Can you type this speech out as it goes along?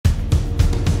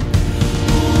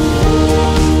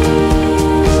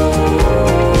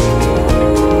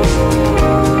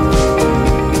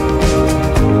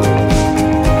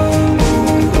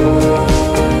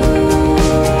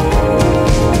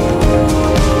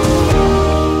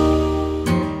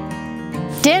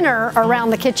dinner around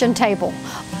the kitchen table.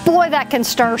 Boy, that can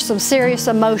stir some serious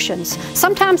emotions.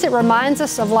 Sometimes it reminds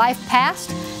us of life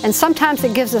past, and sometimes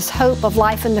it gives us hope of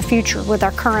life in the future with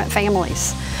our current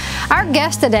families. Our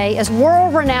guest today is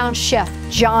world-renowned chef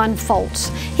John Folse.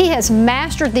 He has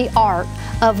mastered the art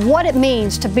of what it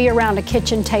means to be around a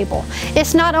kitchen table.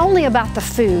 It's not only about the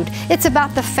food, it's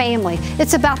about the family,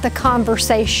 it's about the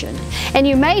conversation. And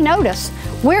you may notice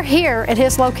we're here at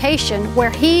his location where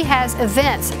he has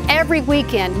events every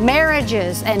weekend,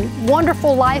 marriages and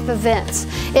wonderful life events.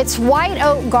 It's White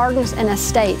Oak Gardens and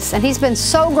Estates, and he's been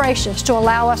so gracious to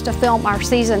allow us to film our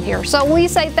season here. So we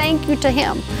say thank you to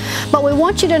him. But we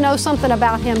want you to know something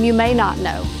about him you may not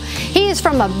know. He is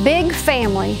from a big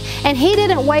family, and he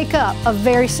didn't wake up a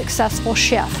very successful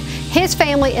chef. His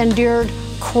family endured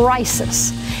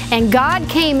crisis, and God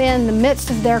came in the midst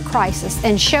of their crisis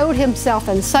and showed himself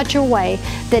in such a way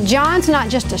that John's not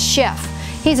just a chef,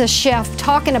 he's a chef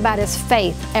talking about his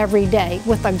faith every day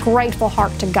with a grateful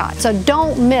heart to God. So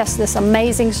don't miss this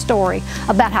amazing story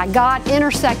about how God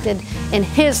intersected in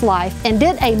his life and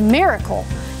did a miracle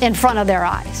in front of their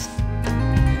eyes.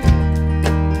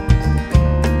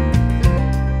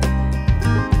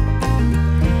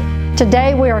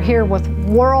 Today we are here with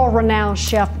world-renowned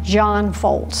chef John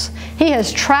Folse. He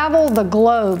has traveled the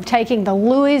globe taking the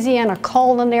Louisiana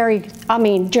culinary,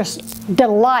 just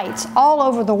delights all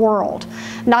over the world.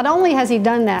 Not only has he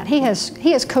done that, he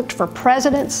has cooked for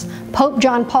presidents, Pope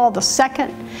John Paul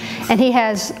II, and he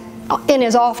has, in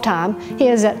his off time, he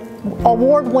is at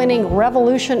award-winning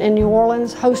Revolution in New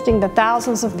Orleans, hosting the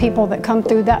thousands of people that come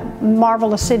through that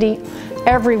marvelous city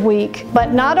every week.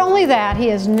 But not only that, he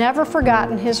has never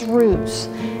forgotten his roots.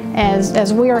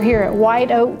 As we are here at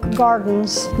White Oak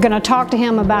Gardens, I'm going to talk to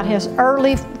him about his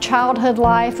early childhood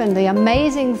life and the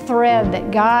amazing thread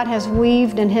that God has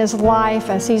weaved in his life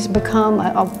as he's become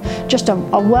just a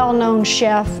well-known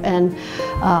chef.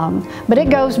 But it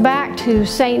goes back to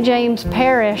St. James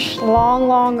Parish long,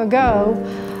 long ago.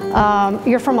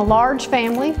 You're from a large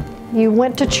family. You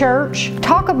went to church.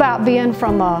 Talk about being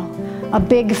from a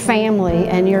big family,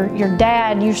 and your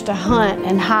dad used to hunt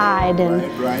and hide, and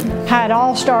how it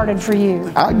all started for you.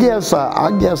 I guess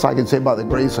I can say by the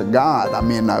grace of God. I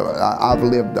mean, I've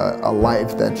lived a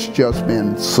life that's just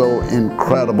been so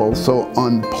incredible, so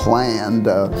unplanned,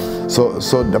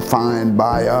 so defined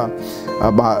by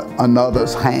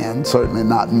another's hand, certainly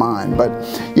not mine. But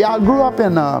yeah, I grew up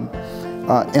in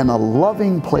a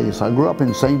loving place. I grew up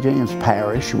in St. James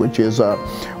Parish, which is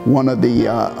one of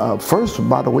the first,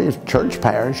 by the way, church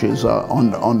parishes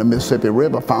on the Mississippi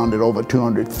River, founded over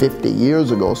 250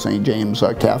 years ago. St. James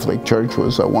Catholic Church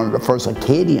was one of the first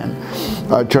Acadian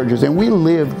churches, and we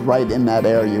lived right in that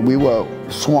area. We were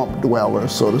swamp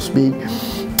dwellers, so to speak.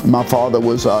 My father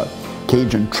was a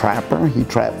Cajun trapper. He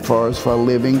trapped for us for a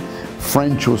living.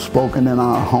 French was spoken in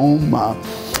our home,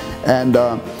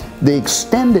 the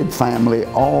extended family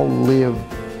all lived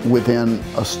within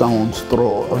a stone's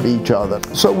throw of each other.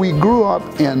 So we grew up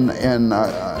in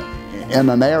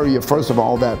an area, first of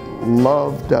all, that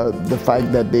loved the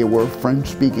fact that they were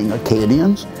French-speaking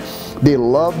Acadians. They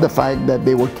loved the fact that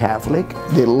they were Catholic.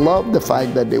 They loved the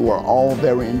fact that they were all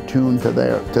very in tune to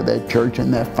their church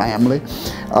and their family.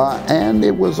 And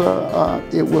it was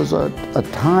a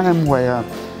time where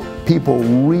people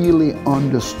really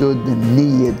understood the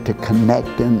need to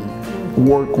connect and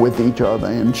work with each other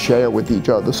and share with each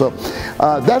other. So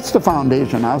that's the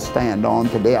foundation I stand on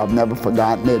today. I've never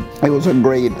forgotten it. It was a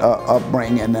great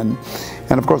upbringing, and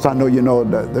of course I know you know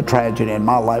the tragedy in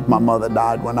my life. My mother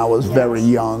died when I was very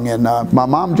young, and my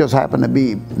mom just happened to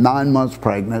be 9 months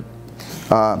pregnant.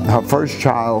 Her first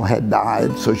child had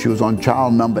died, so she was on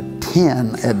child number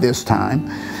 10 at this time.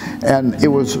 And it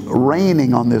was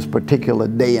raining on this particular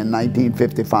day in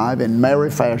 1955, and Mary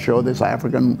Fascio, this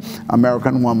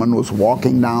African-American woman, was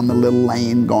walking down the little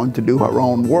lane going to do her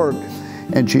own work,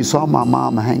 and she saw my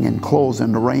mom hanging clothes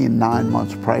in the rain, 9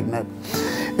 months pregnant.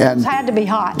 And it had to be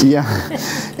hot. Yeah,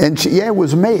 and it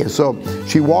was May, so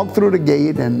she walked through the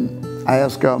gate, and I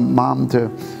asked her mom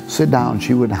to sit down.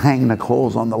 She would hang the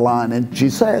clothes on the line, and she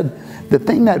said the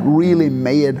thing that really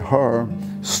made her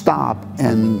stop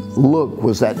and look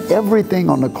was that everything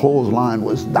on the clothesline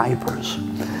was diapers.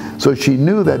 So she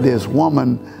knew that this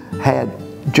woman had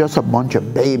just a bunch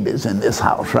of babies in this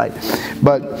house, right?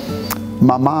 But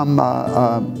my mom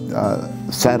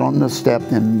sat on the step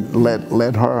and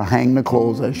let her hang the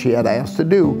clothes as she had asked to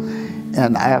do.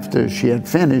 And after she had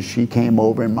finished, she came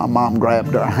over and my mom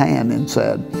grabbed her hand and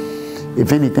said,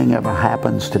 "If anything ever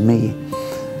happens to me,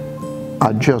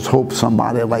 I just hope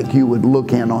somebody like you would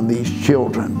look in on these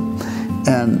children."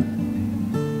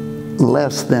 And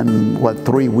less than,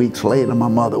 3 weeks later, my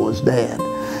mother was dead.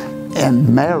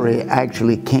 And Mary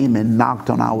actually came and knocked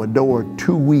on our door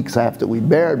 2 weeks after we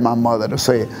buried my mother to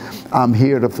say, I'm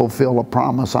here to fulfill a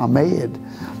promise I made,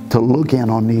 to look in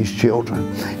on these children.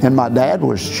 And my dad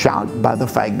was shocked by the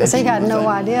fact that he had no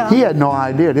idea. He had no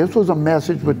idea. This was a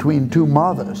message between two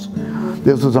mothers.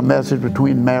 This was a message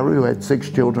between Mary, who had 6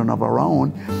 children of her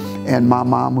own, and my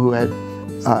mom, who had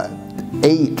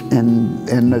 8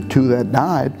 and the 2 that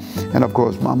died. And of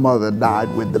course my mother died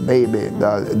with the baby,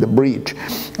 the breech.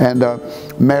 And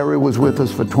Mary was with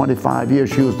us for 25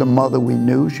 years. She was the mother we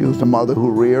knew. She was the mother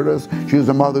who reared us. She was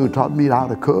the mother who taught me how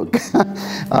to cook.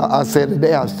 I said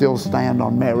today I still stand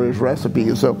on Mary's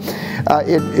recipes. So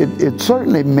it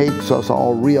certainly makes us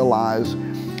all realize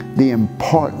the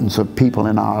importance of people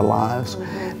in our lives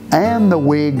and the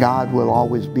way God will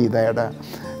always be there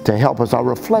to help us. I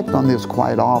reflect on this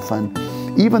quite often.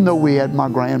 Even though we had my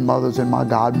grandmothers and my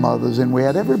godmothers and we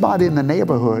had everybody in the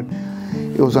neighborhood,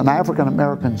 it was an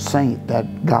African-American saint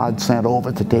that God sent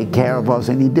over to take care of us,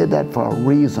 and he did that for a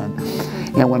reason.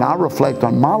 And when I reflect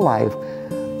on my life,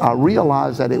 I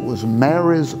realize that it was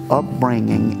Mary's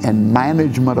upbringing and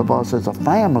management of us as a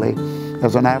family,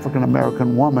 as an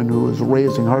African-American woman who was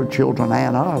raising her children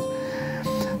and us,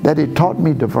 that it taught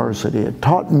me diversity. It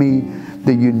taught me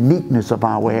the uniqueness of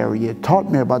our area. It taught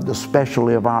me about the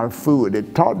specialty of our food.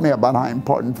 It taught me about how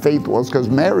important faith was, because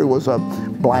Mary was a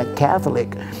black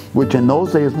Catholic, which in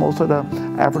those days most of the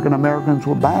African Americans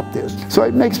were Baptists. So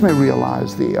it makes me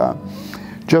realize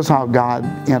just how God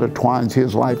intertwines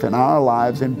his life in our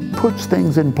lives and puts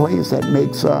things in place that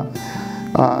makes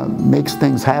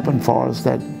things happen for us,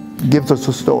 that gives us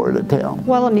a story to tell.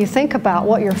 Well, and you think about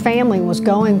what your family was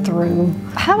going through.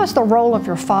 How is the role of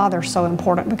your father so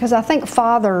important? Because I think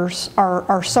fathers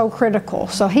are so critical.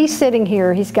 So he's sitting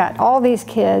here, he's got all these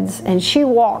kids, and she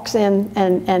walks in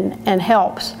and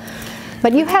helps.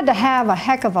 But you had to have a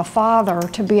heck of a father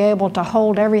to be able to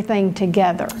hold everything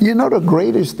together. You know, the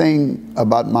greatest thing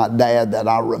about my dad that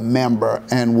I remember,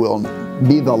 and will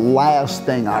be the last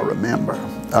thing I remember,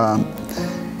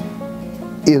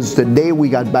 is the day we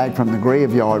got back from the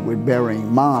graveyard with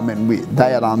burying Mom, and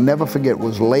Dad, I'll never forget,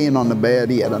 was laying on the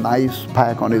bed. He had an ice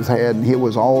pack on his head, and here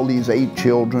was all these 8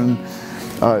 children,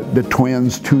 the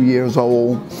twins 2 years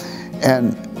old,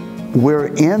 and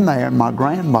we're in there, and my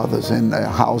grandmother's in the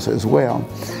house as well.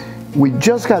 We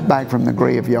just got back from the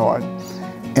graveyard,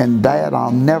 and Dad,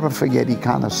 I'll never forget, he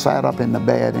kind of sat up in the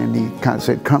bed and he kind of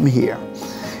said, come here.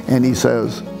 And he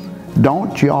says,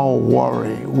 don't y'all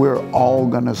worry, we're all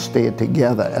gonna stay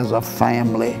together as a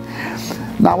family.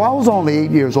 Now, I was only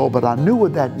 8 years old, but I knew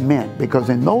what that meant, because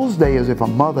in those days, if a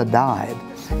mother died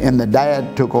and the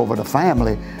dad took over the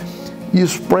family, you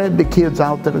spread the kids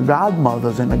out to the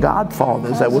godmothers and the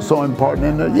godfathers. That was so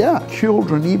important. And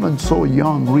children, even so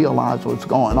young, realize what's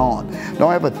going on.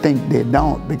 Don't ever think they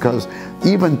don't, because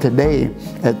even today,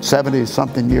 at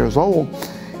 70-something years old,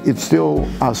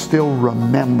 I still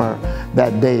remember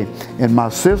that day. And my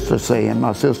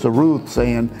sister Ruth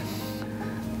saying,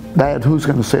 Dad, who's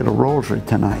going to say the rosary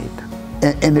tonight?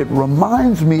 And it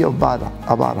reminds me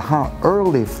about how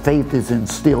early faith is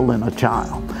instilled in a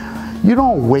child. You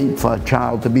don't wait for a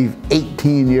child to be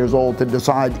 18 years old to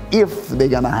decide if they're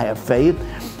going to have faith.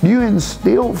 You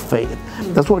instill faith.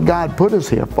 That's what God put us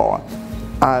here for.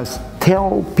 I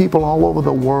tell people all over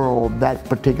the world that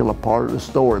particular part of the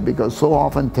story, because so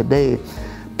often today,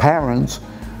 parents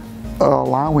are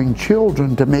allowing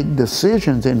children to make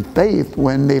decisions in faith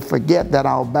when they forget that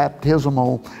our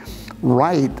baptismal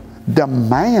rite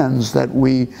demands that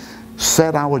we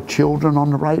set our children on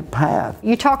the right path.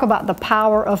 You talk about the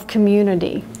power of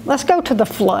community. Let's go to the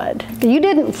flood. You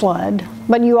didn't flood,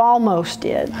 but you almost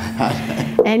did.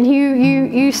 And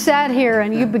you sat here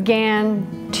and you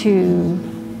began to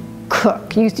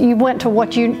cook. You went to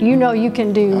what you know you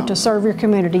can do to serve your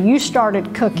community. You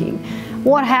started cooking.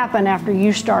 What happened after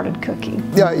you started cooking?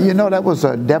 Yeah, you know, that was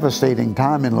a devastating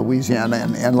time in Louisiana,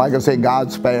 and like I say,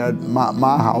 God spared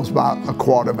my house by a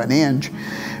quarter of an inch.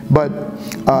 But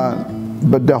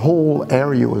the whole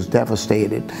area was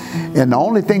devastated. And the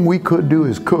only thing we could do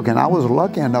is cook. And I was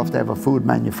lucky enough to have a food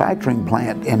manufacturing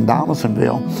plant in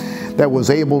Donaldsonville that was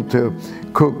able to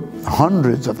cook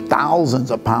hundreds of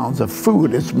thousands of pounds of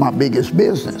food. It's my biggest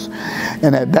business.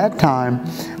 And at that time,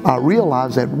 I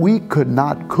realized that we could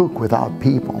not cook without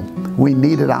people. We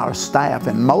needed our staff,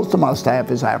 and most of my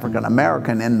staff is African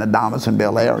American in the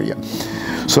Donaldsonville area.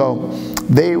 So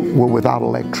they were without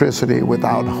electricity,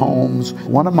 without homes.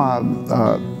 One of my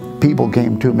people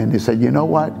came to me and they said, you know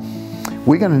what?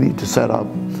 We're going to need to set up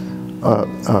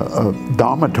a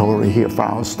dormitory here for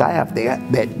our staff. They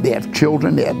have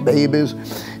children, they have babies.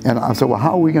 And I said, well,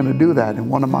 how are we going to do that? And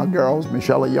one of my girls,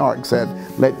 Michelle York, said,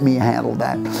 let me handle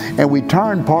that. And we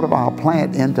turned part of our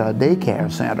plant into a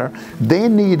daycare center. They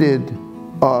needed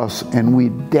us, and we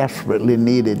desperately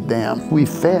needed them. We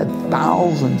fed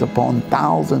thousands upon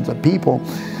thousands of people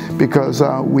because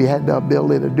we had the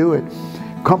ability to do it.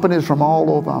 Companies from all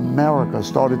over America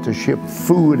started to ship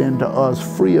food into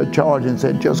us free of charge and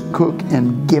said, just cook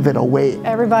and give it away.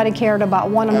 Everybody cared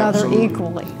about one another Absolutely.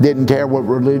 Equally. Didn't care what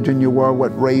religion you were,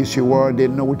 what race you were,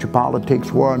 didn't know what your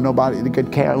politics were, nobody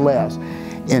could care less.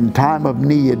 In time of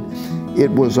need, it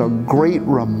was a great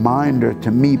reminder to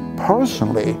me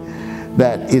personally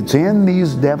that it's in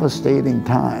these devastating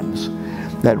times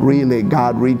that really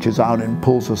God reaches out and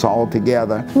pulls us all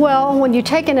together. Well, when you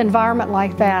take an environment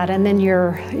like that and then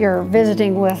you're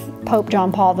visiting with Pope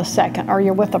John Paul II or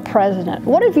you're with a president,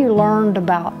 what have you learned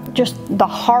about just the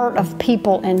heart of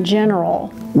people in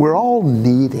general? We're all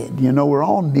needed, you know, we're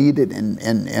all needed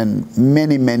in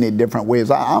many, many different ways.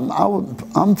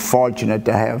 I'm fortunate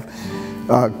to have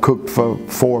cooked for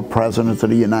 4 presidents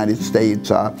of the United States.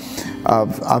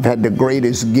 I've had the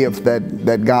greatest gift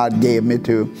that God gave me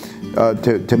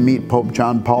to meet Pope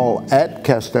John Paul at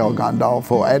Castel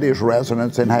Gandolfo, at his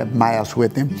residence, and have Mass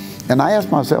with him. And I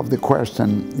asked myself the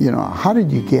question, you know, how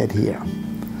did you get here?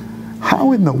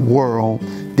 How in the world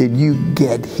did you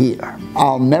get here?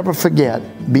 I'll never forget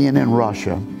being in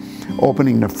Russia,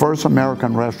 opening the first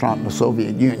American restaurant in the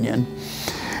Soviet Union,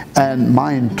 and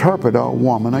my interpreter, a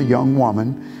woman, a young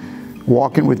woman,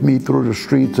 walking with me through the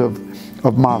streets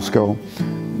of Moscow,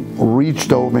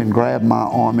 reached over and grabbed my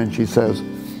arm, and she says,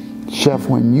 Chef,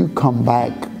 when you come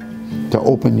back to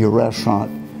open your restaurant,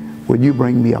 would you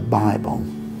bring me a Bible?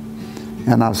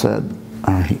 And I said,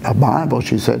 a Bible?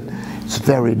 She said, it's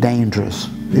very dangerous.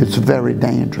 It's very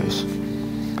dangerous.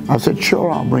 I said,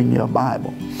 sure, I'll bring you a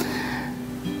Bible.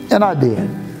 And I did.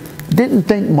 Didn't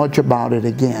think much about it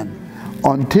again.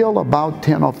 Until about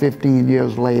 10 or 15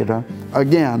 years later,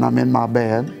 again, I'm in my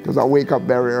bed, because I wake up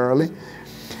very early,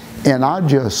 and I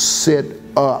just sit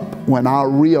up when I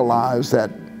realized that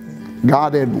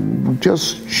God had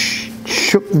just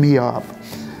shook me up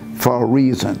for a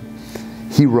reason.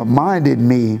 He reminded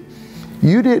me,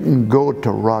 you didn't go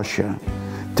to Russia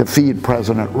to feed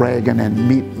President Reagan and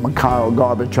meet Mikhail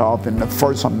Gorbachev and the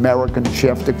first American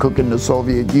chef to cook in the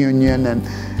Soviet Union, and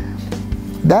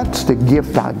that's the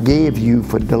gift I gave you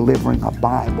for delivering a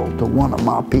Bible to one of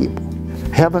my people.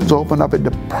 Heaven's opened up at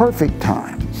the perfect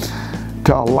time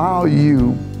to allow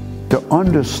you to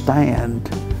understand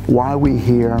why we're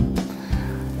here,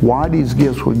 why these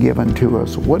gifts were given to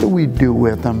us, what do we do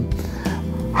with them,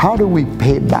 how do we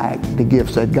pay back the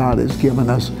gifts that God has given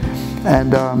us.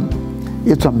 And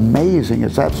it's amazing,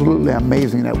 it's absolutely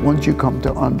amazing that once you come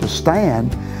to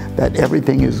understand that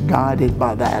everything is guided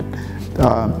by that,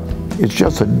 it's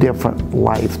just a different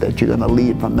life that you're going to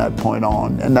lead from that point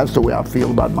on. And that's the way I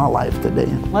feel about my life today.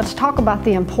 Let's talk about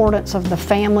the importance of the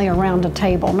family around a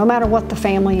table, no matter what the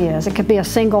family is. It could be a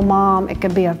single mom, it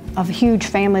could be a huge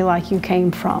family like you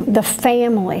came from. The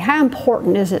family, how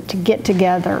important is it to get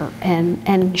together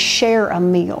and share a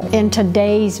meal in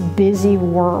today's busy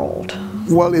world?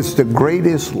 Well, it's the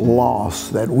greatest loss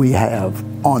that we have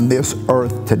on this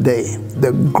earth today,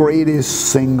 the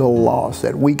greatest single loss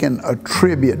that we can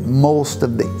attribute most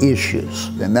of the issues,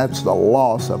 and that's the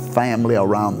loss of family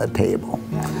around the table.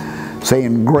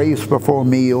 Saying grace before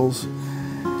meals,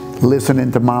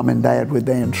 listening to mom and dad with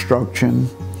their instruction,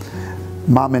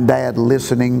 mom and dad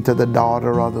listening to the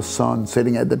daughter or the son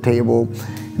sitting at the table,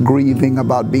 grieving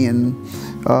about being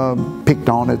picked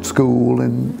on at school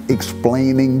and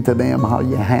explaining to them how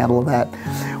you handle that.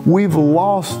 We've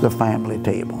lost the family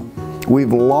table.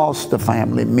 We've lost the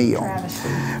family meal.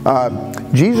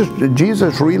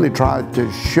 Jesus really tried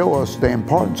to show us the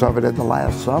importance of it at the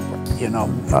Last Supper. You know,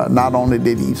 not only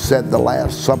did he set the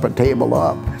Last Supper table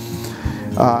up,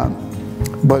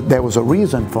 but there was a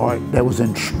reason for it. There was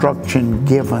instruction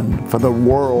given for the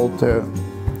world to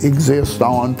exist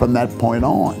on from that point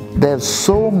on. There's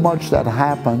so much that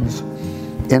happens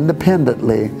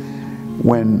independently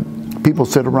when people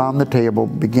sit around the table,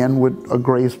 begin with a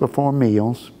grace before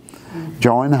meals,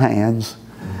 join hands,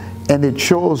 and it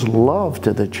shows love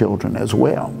to the children as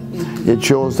well. It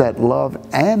shows that love,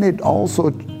 and it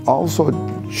also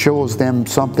shows them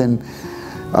something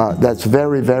that's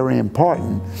very, very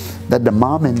important, that the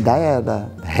mom and dad are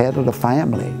head of the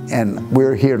family, and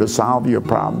we're here to solve your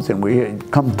problems, and we're here,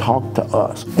 come talk to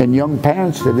us. And young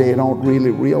parents today don't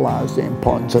really realize the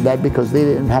importance of that because they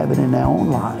didn't have it in their own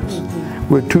lives.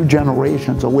 We're 2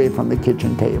 generations away from the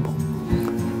kitchen table.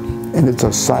 And it's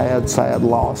a sad, sad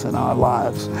loss in our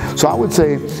lives. So I would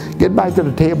say, get back to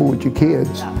the table with your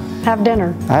kids. Have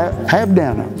dinner. Have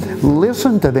dinner.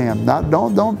 Listen to them.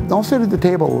 Don't sit at the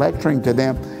table lecturing to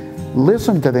them.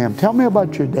 Listen to them. Tell me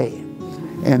about your day.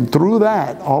 And through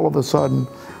that, all of a sudden,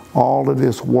 all of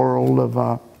this world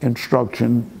of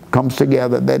instruction comes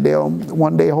together that they'll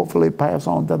one day hopefully pass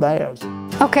on to theirs.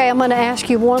 Okay, I'm going to ask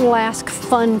you one last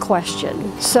fun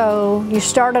question. So you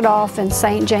started off in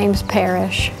St. James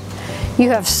Parish. You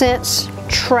have since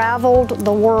traveled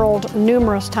the world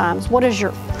numerous times. What is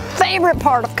your favorite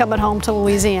part of coming home to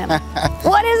Louisiana?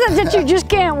 What is it that you just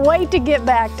can't wait to get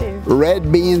back to?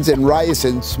 Red beans and rice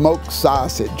and smoked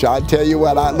sausage. I tell you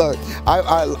what, I'm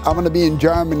going to be in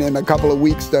Germany in a couple of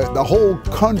weeks. The whole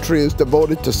country is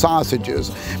devoted to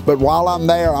sausages. But while I'm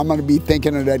there, I'm going to be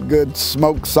thinking of that good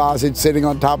smoked sausage sitting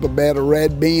on top of a bed of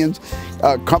red beans,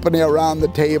 company around the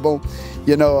table.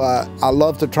 You know, I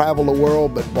love to travel the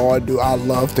world, but boy, do I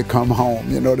love to come home.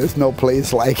 You know, there's no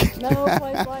place like it. No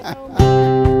place like home.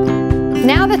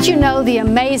 Now that you know the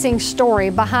amazing story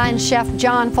behind Chef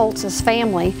John Folse's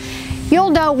family,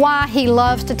 you'll know why he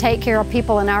loves to take care of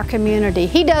people in our community.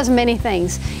 He does many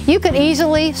things. You could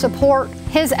easily support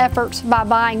his efforts by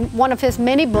buying one of his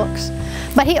many books,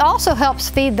 but he also helps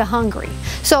feed the hungry.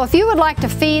 So if you would like to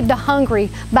feed the hungry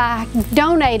by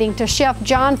donating to Chef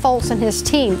John Folse and his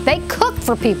team, they cook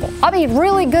for people. I mean,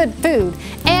 really good food,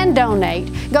 and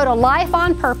donate. Go to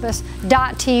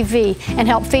lifeonpurpose.tv and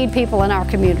help feed people in our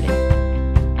community.